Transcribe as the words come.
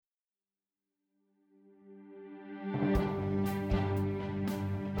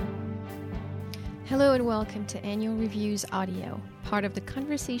Hello and welcome to Annual Reviews Audio, part of the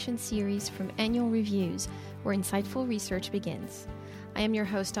conversation series from Annual Reviews, where insightful research begins. I am your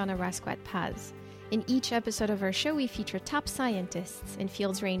host, Anna Rasquat-Paz. In each episode of our show, we feature top scientists in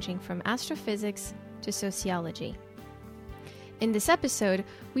fields ranging from astrophysics to sociology. In this episode,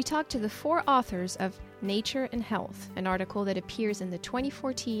 we talk to the four authors of Nature and Health, an article that appears in the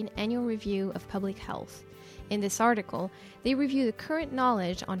 2014 Annual Review of Public Health. In this article, they review the current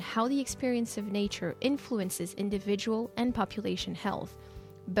knowledge on how the experience of nature influences individual and population health,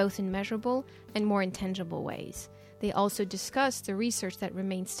 both in measurable and more intangible ways. They also discuss the research that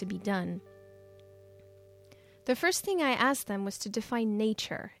remains to be done. The first thing I asked them was to define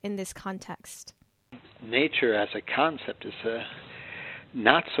nature in this context. Nature as a concept is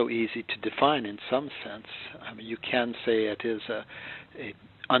not so easy to define in some sense. I mean, you can say it is a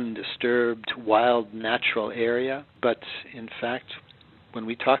undisturbed, wild, natural area, but in fact, when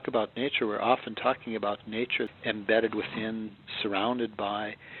we talk about nature, we're often talking about nature embedded within, surrounded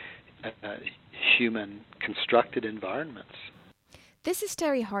by human-constructed environments. This is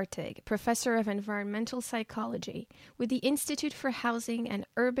Terry Hartig, professor of environmental psychology with the Institute for Housing and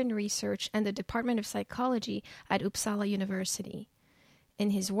Urban Research and the Department of Psychology at Uppsala University. In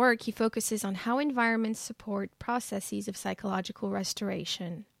his work, he focuses on how environments support processes of psychological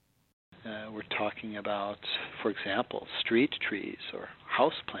restoration. We're talking about, for example, street trees or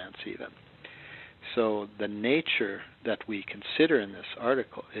houseplants even. So the nature that we consider in this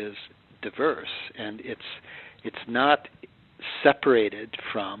article is diverse, and it's not separated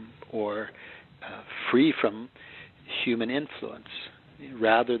from or free from human influence.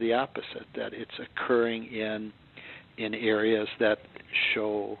 Rather the opposite, that it's occurring in areas that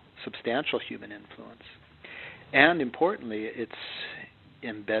show substantial human influence. And importantly, it's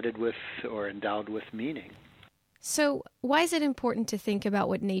embedded with or endowed with meaning. So why is it important to think about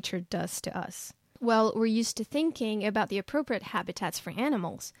what nature does to us? Well, we're used to thinking about the appropriate habitats for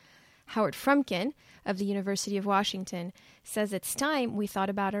animals. Howard Frumkin of the University of Washington says it's time we thought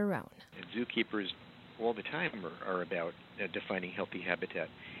about our own. Zookeepers all the time are about defining healthy habitat.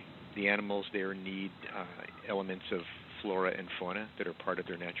 The animals there need elements of flora and fauna that are part of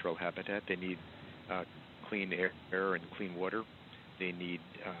their natural habitat. They need clean air and clean water. They need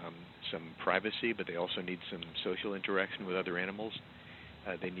some privacy, but they also need some social interaction with other animals.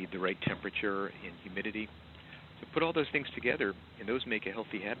 They need the right temperature and humidity. So put all those things together, and those make a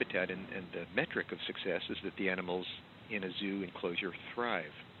healthy habitat, and the metric of success is that the animals in a zoo enclosure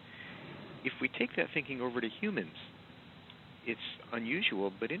thrive. If we take that thinking over to humans, it's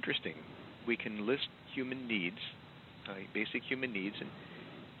unusual but interesting. We can list human needs, basic human needs, and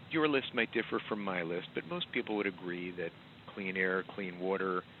your list might differ from my list, but most people would agree that clean air, clean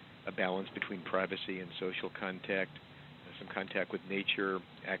water, a balance between privacy and social contact, some contact with nature,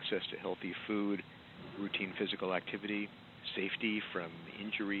 access to healthy food, routine physical activity, safety from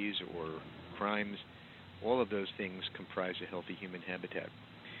injuries or crimes, all of those things comprise a healthy human habitat.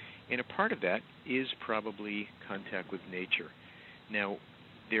 And a part of that is probably contact with nature. Now,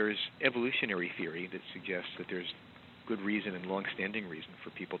 there's evolutionary theory that suggests that there's good reason and long-standing reason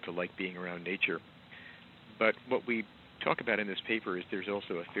for people to like being around nature. But what we talk about in this paper is there's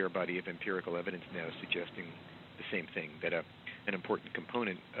also a fair body of empirical evidence now suggesting the same thing, that an important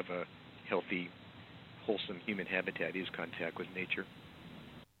component of a healthy, wholesome human habitat is contact with nature.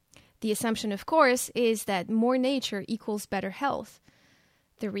 The assumption, of course, is that more nature equals better health.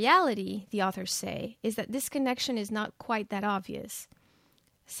 The reality, the authors say, is that this connection is not quite that obvious,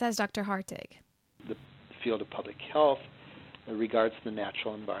 says Dr. Hartig. The field of public health regards the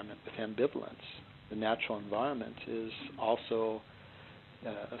natural environment with ambivalence. The natural environment is also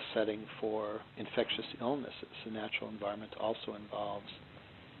a setting for infectious illnesses. The natural environment also involves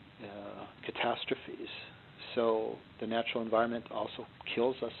catastrophes. So the natural environment also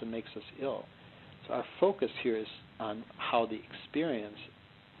kills us and makes us ill. So our focus here is on how the experience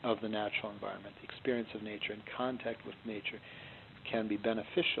of the natural environment, the experience of nature and contact with nature can be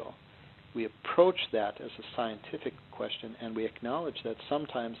beneficial. We approach that as a scientific question, and we acknowledge that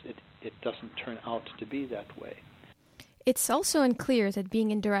sometimes it doesn't turn out to be that way. It's also unclear that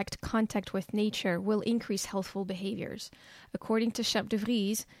being in direct contact with nature will increase healthful behaviors. According to Sjaap de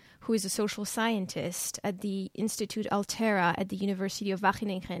Vries, who is a social scientist at the Institute Altera at the University of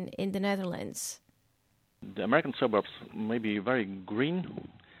Wageningen in the Netherlands. The American suburbs may be very green,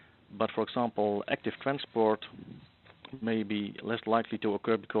 but for example, active transport may be less likely to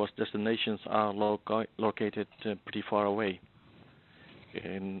occur because destinations are located pretty far away.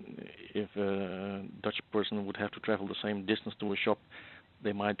 And if a Dutch person would have to travel the same distance to a shop,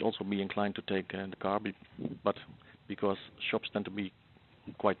 they might also be inclined to take the car, but because shops tend to be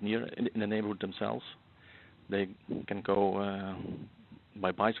quite near in the neighborhood themselves. They can go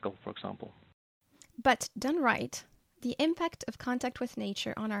by bicycle, for example. But done right, the impact of contact with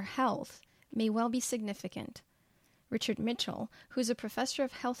nature on our health may well be significant. Richard Mitchell, who's a professor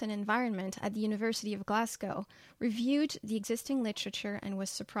of health and environment at the University of Glasgow, reviewed the existing literature and was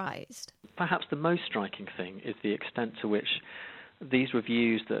surprised. Perhaps the most striking thing is the extent to which these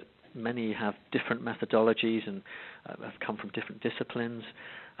reviews, that many have different methodologies and have come from different disciplines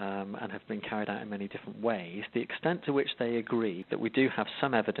and have been carried out in many different ways, the extent to which they agree that we do have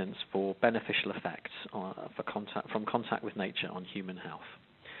some evidence for beneficial effects from contact with nature on human health.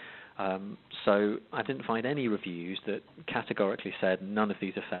 So I didn't find any reviews that categorically said none of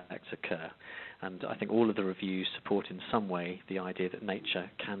these effects occur. And I think all of the reviews support in some way the idea that nature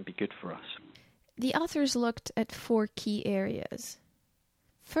can be good for us. The authors looked at 4 key areas.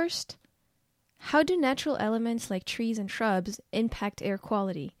 First, how do natural elements like trees and shrubs impact air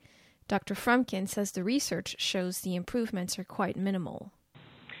quality? Dr. Frumkin says the research shows the improvements are quite minimal.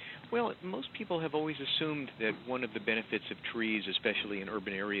 Well, most people have always assumed that one of the benefits of trees, especially in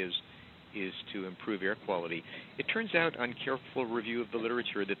urban areas, is to improve air quality. It turns out on careful review of the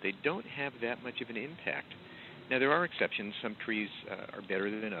literature that they don't have that much of an impact. Now, there are exceptions. Some trees are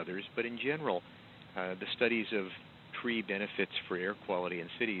better than others, but in general, the studies of tree benefits for air quality in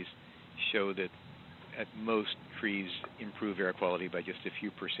cities show that at most trees improve air quality by just a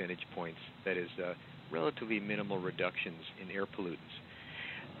few percentage points. That is, relatively minimal reductions in air pollutants.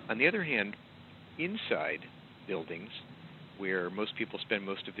 On the other hand, inside buildings, where most people spend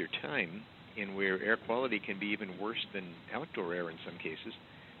most of their time and where air quality can be even worse than outdoor air in some cases,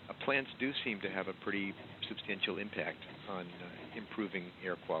 plants do seem to have a pretty substantial impact on improving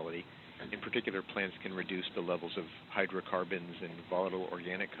air quality. In particular, plants can reduce the levels of hydrocarbons and volatile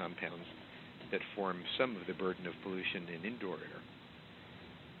organic compounds that form some of the burden of pollution in indoor air.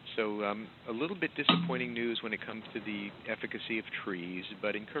 So a little bit disappointing news when it comes to the efficacy of trees,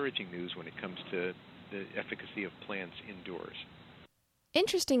 but encouraging news when it comes to the efficacy of plants indoors.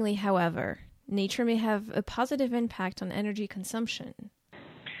 Interestingly, however, nature may have a positive impact on energy consumption.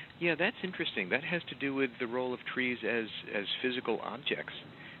 Yeah, that's interesting. That has to do with the role of trees as physical objects.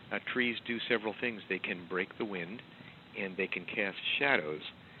 Trees do several things. They can break the wind, and they can cast shadows.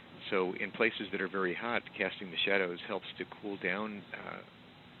 So in places that are very hot, casting the shadows helps to cool down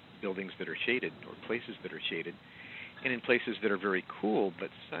buildings that are shaded or places that are shaded. And in places that are very cool but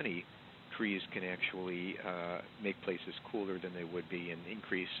sunny, trees can actually make places cooler than they would be and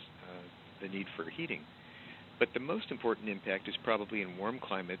increase the need for heating. But the most important impact is probably in warm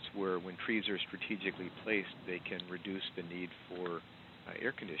climates where when trees are strategically placed, they can reduce the need for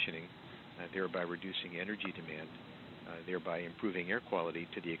air conditioning, thereby reducing energy demand, thereby improving air quality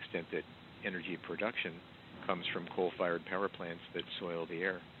to the extent that energy production comes from coal-fired power plants that soil the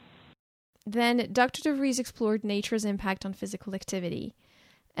air. Then Dr. De Vries explored nature's impact on physical activity.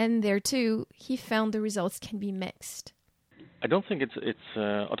 And there, too, he found the results can be mixed. I don't think it's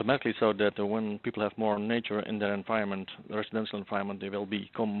automatically so that when people have more nature in their environment, the residential environment, they will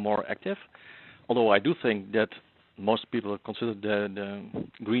become more active. Although I do think that most people consider the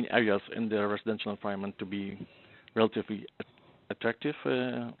green areas in their residential environment to be relatively attractive.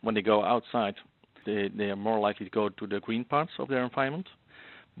 When they go outside, they are more likely to go to the green parts of their environment.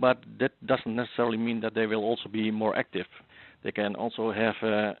 But that doesn't necessarily mean that they will also be more active. They can also have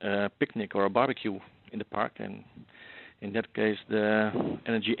a picnic or a barbecue in the park, and in that case, the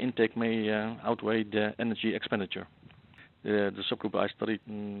energy intake may outweigh the energy expenditure. The subgroup I studied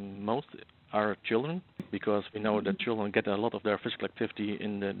most are children, because we know that children get a lot of their physical activity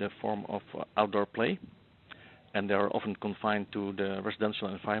in the form of outdoor play, and they are often confined to the residential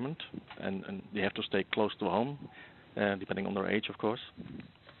environment, and they have to stay close to home, depending on their age, of course.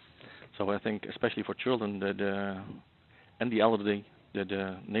 So I think, especially for children and the elderly,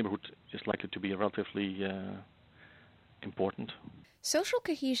 the neighborhood is likely to be relatively important. Social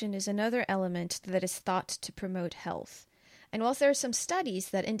cohesion is another element that is thought to promote health. And whilst there are some studies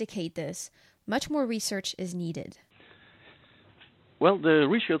that indicate this, much more research is needed. Well, the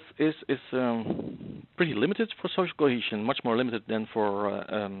research is pretty limited for social cohesion, much more limited than for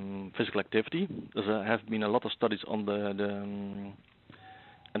physical activity. There have been a lot of studies on the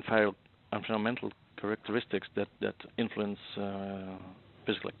environmental characteristics that influence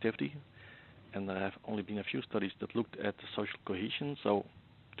physical activity, and there have only been a few studies that looked at social cohesion. So,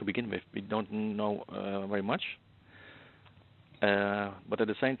 to begin with, we don't know very much. But at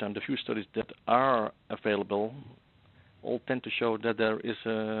the same time, the few studies that are available all tend to show that there is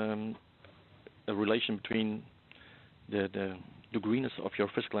a relation between the greenness of your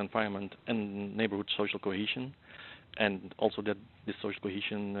physical environment and neighborhood social cohesion. and also that this social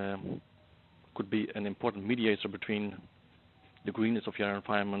cohesion could be an important mediator between the greenness of your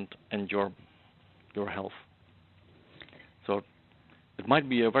environment and your health. So it might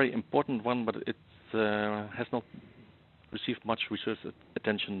be a very important one, but it has not received much research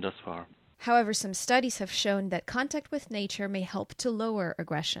attention thus far. However, some studies have shown that contact with nature may help to lower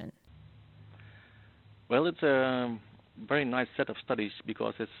aggression. Well, it's a very nice set of studies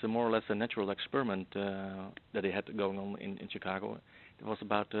because it's more or less a natural experiment that they had going on in Chicago. It was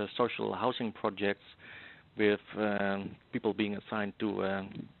about social housing projects with people being assigned to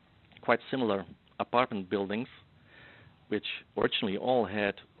quite similar apartment buildings, which originally all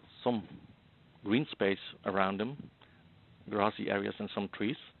had some green space around them, grassy areas and some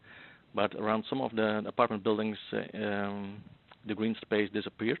trees. But around some of the apartment buildings, the green space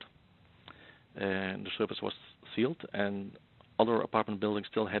disappeared. The surface was sealed, and other apartment buildings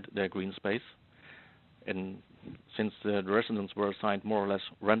still had their green space. And since the residents were assigned more or less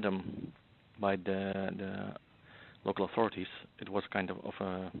random by the local authorities, it was kind of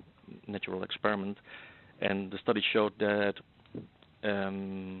a natural experiment. And the study showed that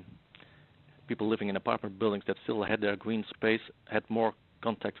people living in apartment buildings that still had their green space had more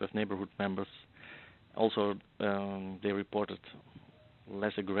contact with neighborhood members. Also, they reported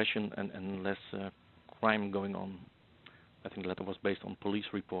less aggression and less crime going on. I think the latter was based on police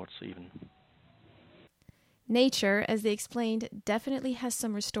reports even. Nature, as they explained, definitely has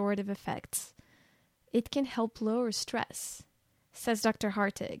some restorative effects. It can help lower stress, says Dr.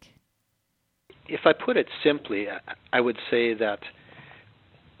 Hartig. If I put it simply, I would say that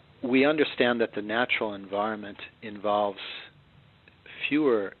we understand that the natural environment involves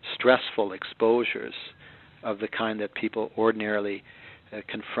fewer stressful exposures of the kind that people ordinarily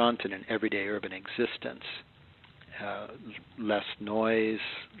confront in an everyday urban existence. Less noise,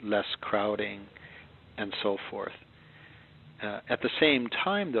 less crowding, and so forth. At the same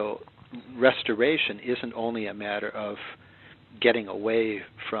time, though, restoration isn't only a matter of getting away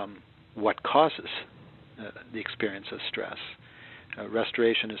from what causes the experience of stress.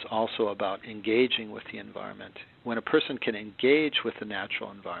 Restoration is also about engaging with the environment. When a person can engage with the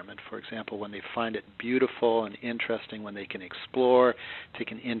natural environment, for example, when they find it beautiful and interesting, when they can explore,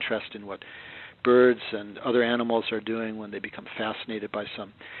 take an interest in what birds and other animals are doing, when they become fascinated by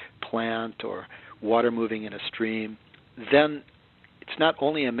some plant or water moving in a stream, then it's not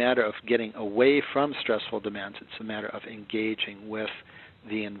only a matter of getting away from stressful demands, it's a matter of engaging with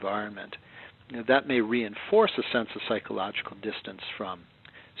the environment. That may reinforce a sense of psychological distance from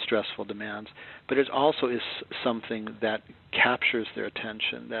stressful demands, but it also is something that captures their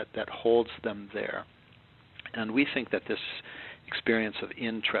attention, that holds them there. And we think that this experience of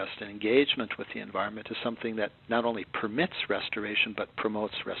interest and engagement with the environment is something that not only permits restoration, but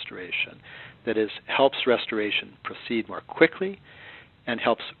promotes restoration. That is, helps restoration proceed more quickly and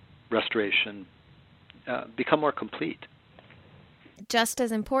helps restoration become more complete. Just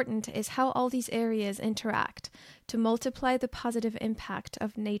as important is how all these areas interact to multiply the positive impact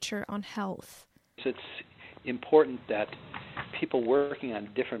of nature on health. It's important that people working on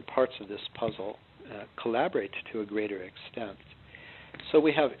different parts of this puzzle collaborate to a greater extent. So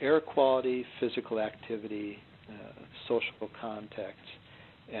we have air quality, physical activity, social contact,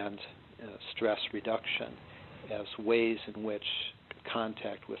 and stress reduction as ways in which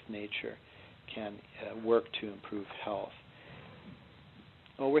contact with nature can work to improve health.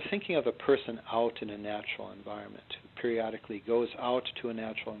 Well, we're thinking of a person out in a natural environment who periodically goes out to a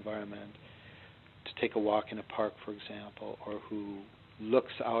natural environment to take a walk in a park, for example, or who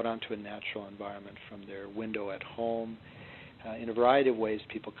looks out onto a natural environment from their window at home. In a variety of ways,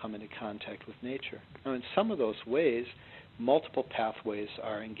 people come into contact with nature. Now, in some of those ways, multiple pathways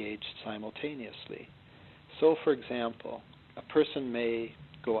are engaged simultaneously. So, for example, a person may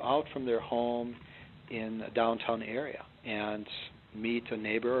go out from their home in a downtown area and meet a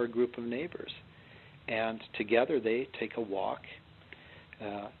neighbor or a group of neighbors. And together they take a walk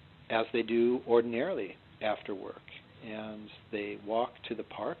as they do ordinarily after work. And they walk to the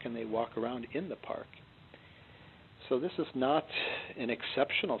park and they walk around in the park. So this is not an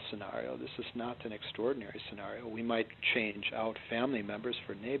exceptional scenario. This is not an extraordinary scenario. We might change out family members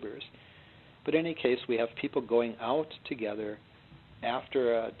for neighbors. But in any case, we have people going out together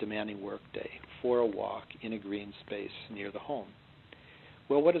after a demanding work day for a walk in a green space near the home.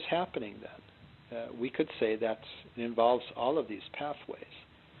 Well, what is happening then? We could say that it involves all of these pathways,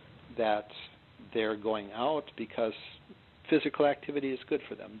 that they're going out because physical activity is good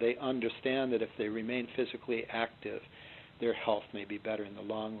for them. They understand that if they remain physically active, their health may be better in the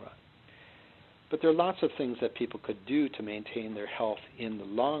long run. But there are lots of things that people could do to maintain their health in the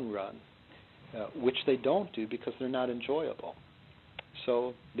long run. which they don't do because they're not enjoyable.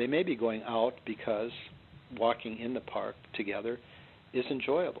 So they may be going out because walking in the park together is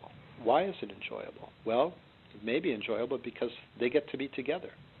enjoyable. Why is it enjoyable? Well, it may be enjoyable because they get to be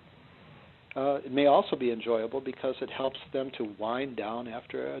together. It may also be enjoyable because it helps them to wind down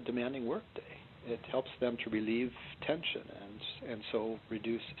after a demanding work day. It helps them to relieve tension and so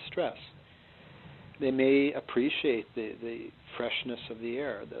reduce stress. They may appreciate the freshness of the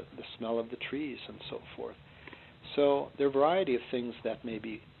air, the smell of the trees, and so forth. So there are a variety of things that may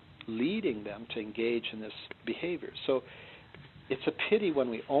be leading them to engage in this behavior. So it's a pity when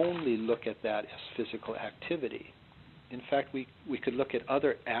we only look at that as physical activity. In fact, we could look at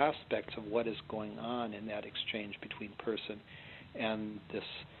other aspects of what is going on in that exchange between person and this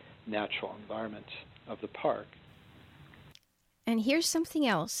natural environment of the park. And here's something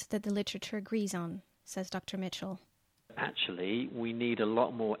else that the literature agrees on, says Dr. Mitchell. Actually, we need a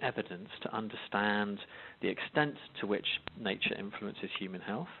lot more evidence to understand the extent to which nature influences human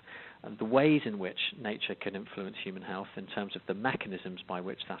health and the ways in which nature can influence human health in terms of the mechanisms by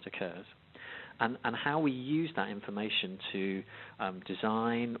which that occurs, and how we use that information to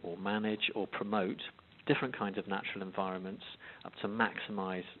design or manage or promote different kinds of natural environments to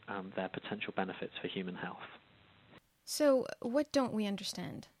maximize their potential benefits for human health. So what don't we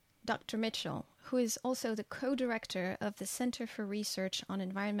understand? Dr. Mitchell, who is also the co-director of the Centre for Research on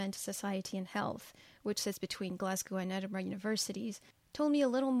Environment, Society and Health, which sits between Glasgow and Edinburgh universities, told me a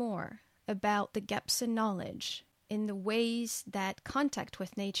little more about the gaps in knowledge in the ways that contact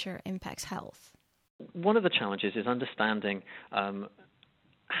with nature impacts health. One of the challenges is understanding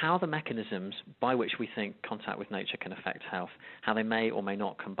how the mechanisms by which we think contact with nature can affect health, how they may or may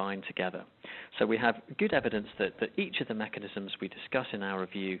not combine together. So we have good evidence that each of the mechanisms we discuss in our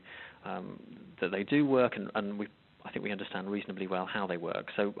review, that they do work, and I think we understand reasonably well how they work.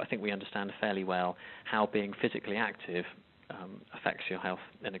 So I think we understand fairly well how being physically active affects your health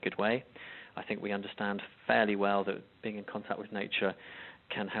in a good way. I think we understand fairly well that being in contact with nature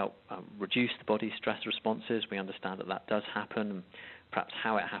can help reduce the body's stress responses. We understand that does happen, and perhaps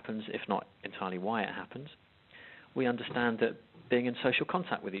how it happens, if not entirely why it happens. We understand that being in social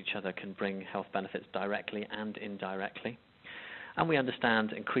contact with each other can bring health benefits directly and indirectly. And we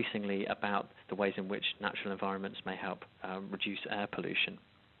understand increasingly about the ways in which natural environments may help reduce air pollution.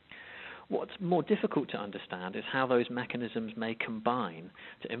 What's more difficult to understand is how those mechanisms may combine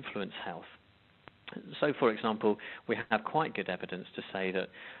to influence health. So, for example, we have quite good evidence to say that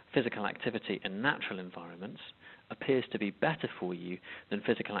physical activity in natural environments appears to be better for you than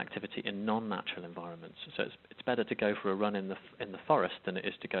physical activity in non-natural environments. So it's better to go for a run in the forest than it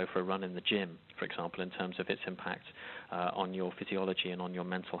is to go for a run in the gym, for example, in terms of its impact on your physiology and on your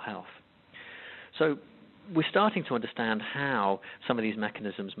mental health. So we're starting to understand how some of these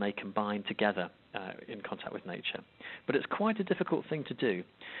mechanisms may combine together in contact with nature. But it's quite a difficult thing to do.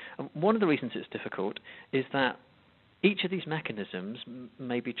 One of the reasons it's difficult is that each of these mechanisms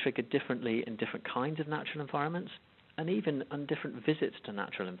may be triggered differently in different kinds of natural environments and even on different visits to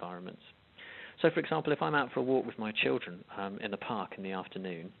natural environments. So, for example, if I'm out for a walk with my children in the park in the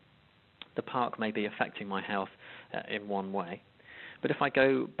afternoon, the park may be affecting my health in one way. But if I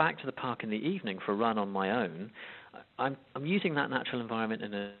go back to the park in the evening for a run on my own, I'm using that natural environment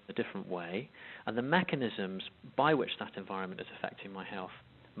in a different way, and the mechanisms by which that environment is affecting my health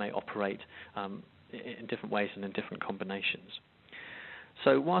may operate in different ways and in different combinations.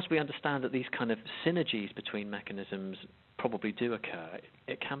 So whilst we understand that these kind of synergies between mechanisms probably do occur,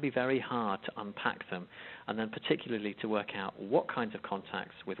 it can be very hard to unpack them, and then particularly to work out what kinds of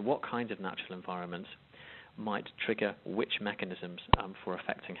contacts with what kinds of natural environments might trigger which mechanisms for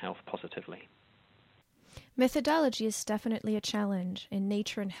affecting health positively. Methodology is definitely a challenge in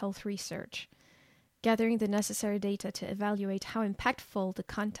nature and health research. Gathering the necessary data to evaluate how impactful the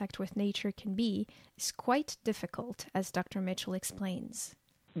contact with nature can be is quite difficult, as Dr. Mitchell explains.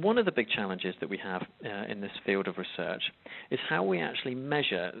 One of the big challenges that we have in this field of research is how we actually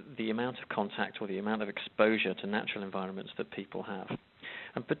measure the amount of contact or the amount of exposure to natural environments that people have.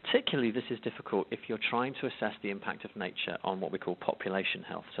 And particularly this is difficult if you're trying to assess the impact of nature on what we call population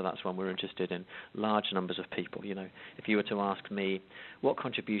health. So that's when we're interested in large numbers of people. You know, if you were to ask me, what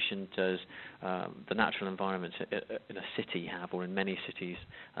contribution does the natural environments in a city have, or in many cities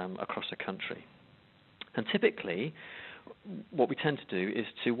across a country? And typically, what we tend to do is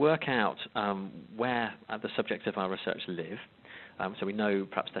to work out where the subjects of our research live. So we know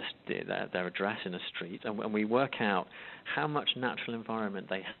perhaps their address in a street, and we work out how much natural environment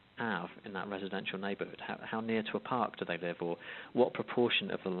they have in that residential neighbourhood. How near to a park do they live, or what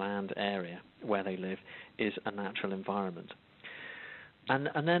proportion of the land area where they live is a natural environment.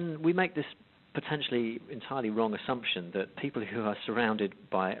 And then we make this potentially entirely wrong assumption that people who are surrounded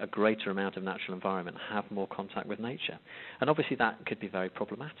by a greater amount of natural environment have more contact with nature. And obviously that could be very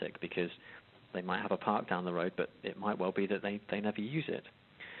problematic because they might have a park down the road, but it might well be that they never use it.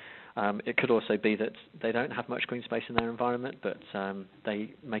 It could also be that they don't have much green space in their environment, but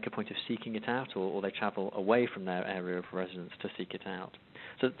they make a point of seeking it out, or they travel away from their area of residence to seek it out.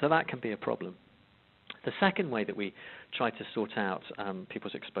 So that can be a problem. The second way that we try to sort out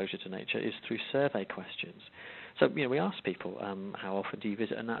people's exposure to nature is through survey questions. So, we ask people, how often do you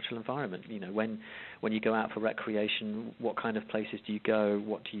visit a natural environment? When you go out for recreation, what kind of places do you go?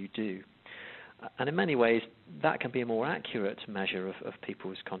 What do you do? And in many ways, that can be a more accurate measure of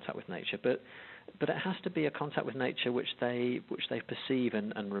people's contact with nature. But it has to be a contact with nature which they perceive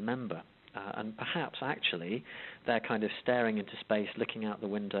and remember. And perhaps actually they're kind of staring into space, looking out the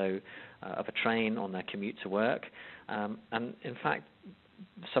window of a train on their commute to work, and in fact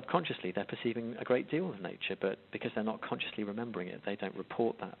subconsciously they're perceiving a great deal of nature, but because they're not consciously remembering it, they don't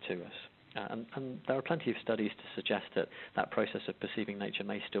report that to us. And there are plenty of studies to suggest that process of perceiving nature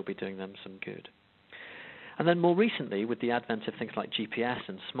may still be doing them some good. And then more recently, with the advent of things like GPS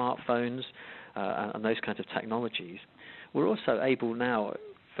and smartphones and those kinds of technologies, we're also able now,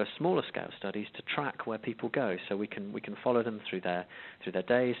 for smaller scale studies, to track where people go. So we can follow them through their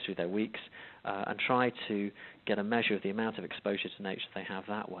days, through their weeks, and try to get a measure of the amount of exposure to nature they have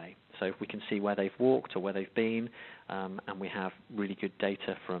that way. So if we can see where they've walked or where they've been, and we have really good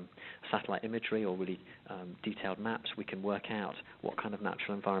data from satellite imagery or really detailed maps, we can work out what kind of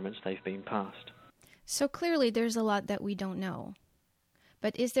natural environments they've been past. So clearly there's a lot that we don't know.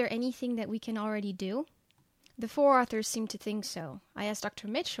 But is there anything that we can already do? The four authors seem to think so. I asked Dr.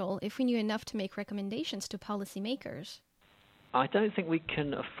 Mitchell if we knew enough to make recommendations to policymakers. I don't think we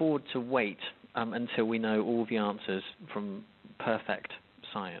can afford to wait until we know all the answers from perfect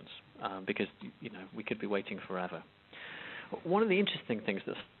science, because we could be waiting forever. One of the interesting things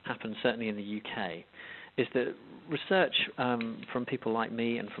that's happened, certainly in the UK, is that research from people like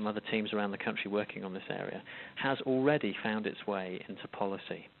me and from other teams around the country working on this area has already found its way into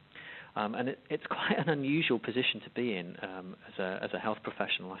policy. And it's quite an unusual position to be in as a health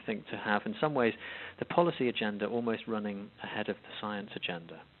professional, I think, to have, in some ways, the policy agenda almost running ahead of the science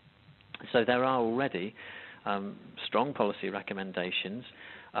agenda. So there are already strong policy recommendations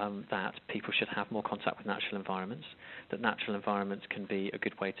that people should have more contact with natural environments, that natural environments can be a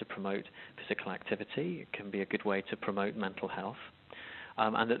good way to promote physical activity, it can be a good way to promote mental health,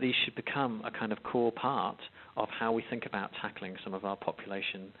 and that these should become a kind of core part of how we think about tackling some of our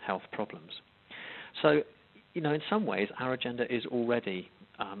population health problems. So, in some ways, our agenda is already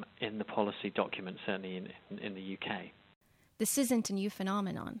in the policy document, certainly in the UK. This isn't a new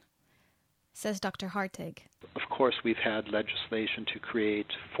phenomenon, says Dr. Hartig. Of course, we've had legislation to create,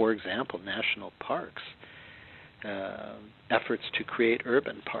 for example, national parks, efforts to create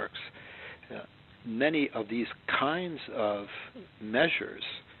urban parks. Many of these kinds of measures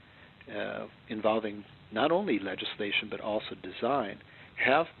involving not only legislation but also design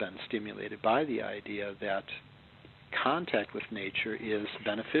have been stimulated by the idea that contact with nature is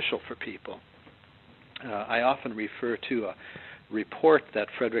beneficial for people. I often refer to a report that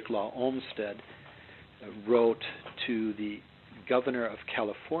Frederick Law Olmsted wrote to the governor of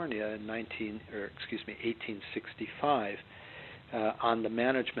California in 1865 on the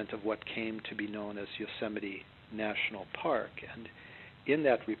management of what came to be known as Yosemite National Park. And in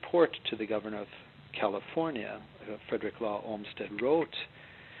that report to the governor of California, Frederick Law Olmsted wrote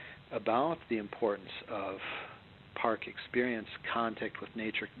about the importance of park experience, contact with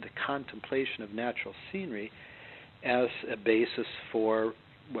nature, the contemplation of natural scenery as a basis for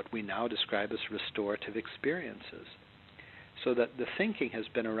what we now describe as restorative experiences. So that the thinking has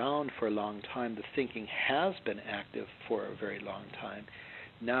been around for a long time. The thinking has been active for a very long time.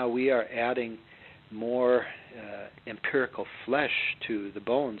 Now we are adding more empirical flesh to the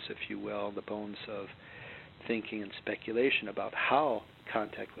bones, if you will, the bones of thinking and speculation about how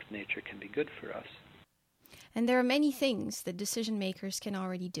contact with nature can be good for us. And there are many things that decision makers can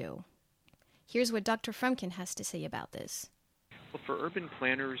already do. Here's what Dr. Frumkin has to say about this. Well, for urban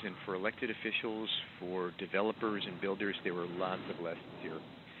planners and for elected officials, for developers and builders, there were lots of lessons here.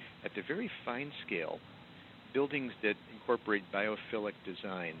 At the very fine scale, buildings that incorporate biophilic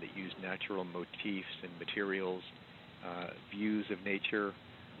design, that use natural motifs and materials, views of nature,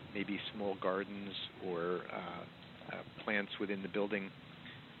 maybe small gardens or plants within the building,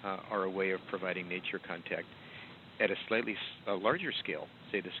 are a way of providing nature contact. At a slightly larger scale,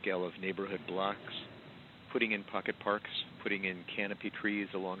 say the scale of neighborhood blocks, putting in pocket parks, putting in canopy trees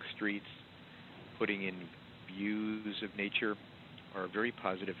along streets, putting in views of nature are very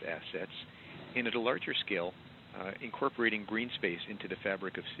positive assets. And at a larger scale, incorporating green space into the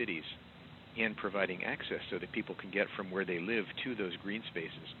fabric of cities and providing access so that people can get from where they live to those green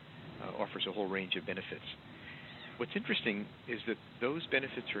spaces offers a whole range of benefits. What's interesting is that those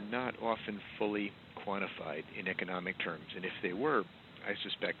benefits are not often fully quantified in economic terms, and if they were, I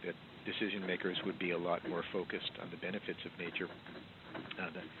suspect that decision makers would be a lot more focused on the benefits of nature.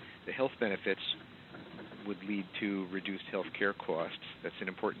 The health benefits would lead to reduced health care costs. That's an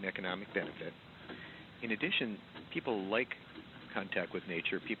important economic benefit. In addition, people like contact with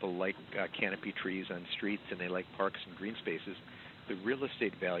nature. People like canopy trees on streets, and they like parks and green spaces. The real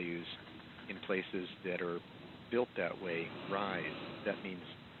estate values in places that are built that way rise. That means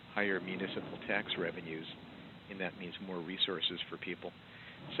higher municipal tax revenues, and that means more resources for people.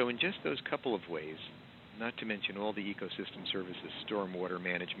 So in just those couple of ways, not to mention all the ecosystem services, stormwater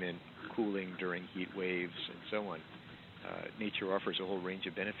management, cooling during heat waves, and so on, nature offers a whole range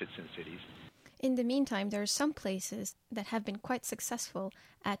of benefits in cities. In the meantime, there are some places that have been quite successful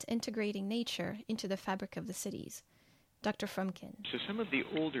at integrating nature into the fabric of the cities. Dr. Frumkin. So some of the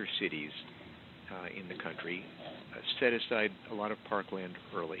older cities in the country set aside a lot of parkland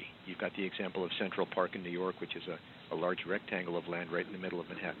early. You've got the example of Central Park in New York, which is a large rectangle of land right in the middle of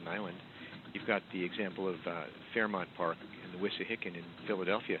Manhattan Island. You've got the example of Fairmount Park in the Wissahickon in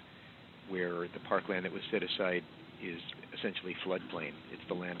Philadelphia, where the parkland that was set aside is essentially floodplain. It's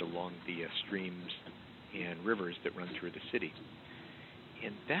the land along the streams and rivers that run through the city.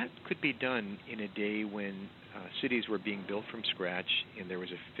 And that could be done in a day when cities were being built from scratch and there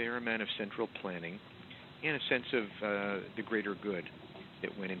was a fair amount of central planning and a sense of the greater good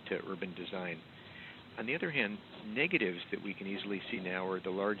that went into urban design. On the other hand, negatives that we can easily see now are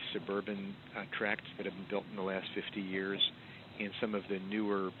the large suburban tracts that have been built in the last 50 years and some of the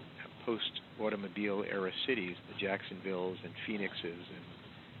newer post-automobile era cities, the Jacksonvilles and Phoenixes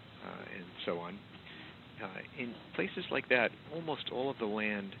and so on. In places like that, almost all of the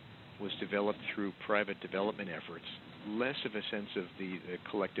land was developed through private development efforts, less of a sense of the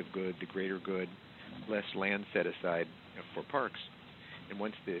collective good, the greater good, less land set aside for parks. And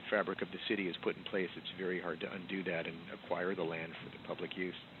once the fabric of the city is put in place, it's very hard to undo that and acquire the land for the public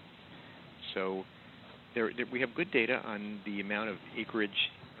use. So we have good data on the amount of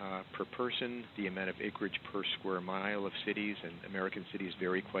acreage per person, the amount of acreage per square mile of cities, and American cities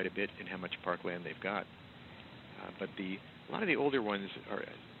vary quite a bit in how much parkland they've got. But a lot of the older ones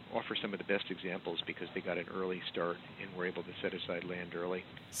offer some of the best examples because they got an early start and were able to set aside land early.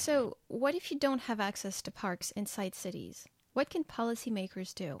 So what if you don't have access to parks inside cities? What can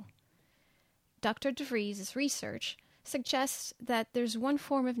policymakers do? Dr. DeVries' research suggests that there's one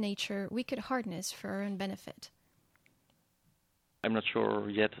form of nature we could harness for our own benefit. I'm not sure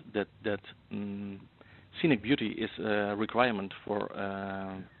yet that scenic beauty is a requirement for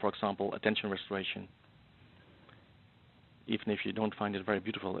example, attention restoration. Even if you don't find it very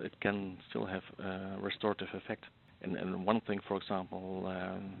beautiful, it can still have a restorative effect. And one thing, for example,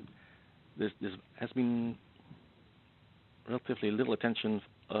 this has been relatively little attention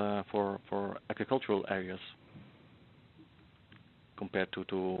for agricultural areas compared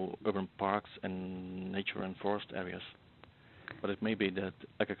to urban parks and nature and forest areas. But it may be that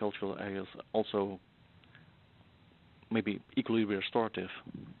agricultural areas also may be equally restorative,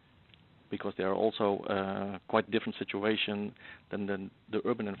 because they are also quite different situation than the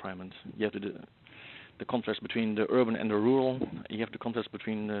urban environment. You have the contrast between the urban and the rural. You have the contrast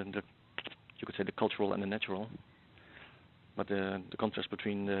between you could say the cultural and the natural. But the contrast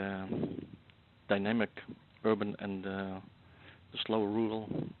between the dynamic urban and the slow rural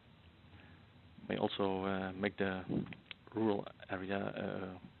may also make the rural area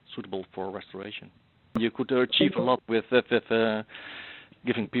suitable for restoration. You could achieve a lot with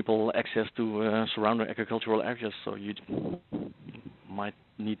giving people access to surrounding agricultural areas, so you might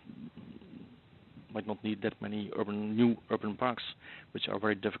not need that many new urban parks, which are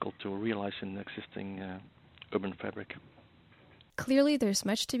very difficult to realize in the existing urban fabric. Clearly, there's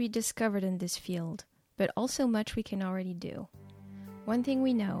much to be discovered in this field, but also much we can already do. One thing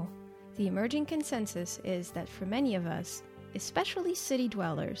we know, the emerging consensus is that for many of us, especially city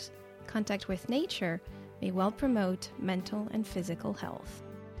dwellers, contact with nature may well promote mental and physical health.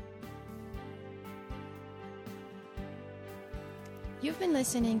 You've been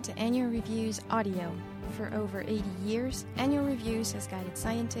listening to Annual Reviews audio. For over 80 years, Annual Reviews has guided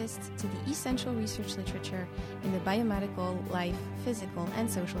scientists to the essential research literature in the biomedical, life, physical, and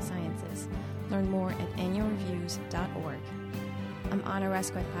social sciences. Learn more at annualreviews.org. I'm Ana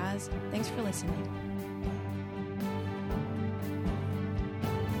Rasquet Paz. Thanks for listening.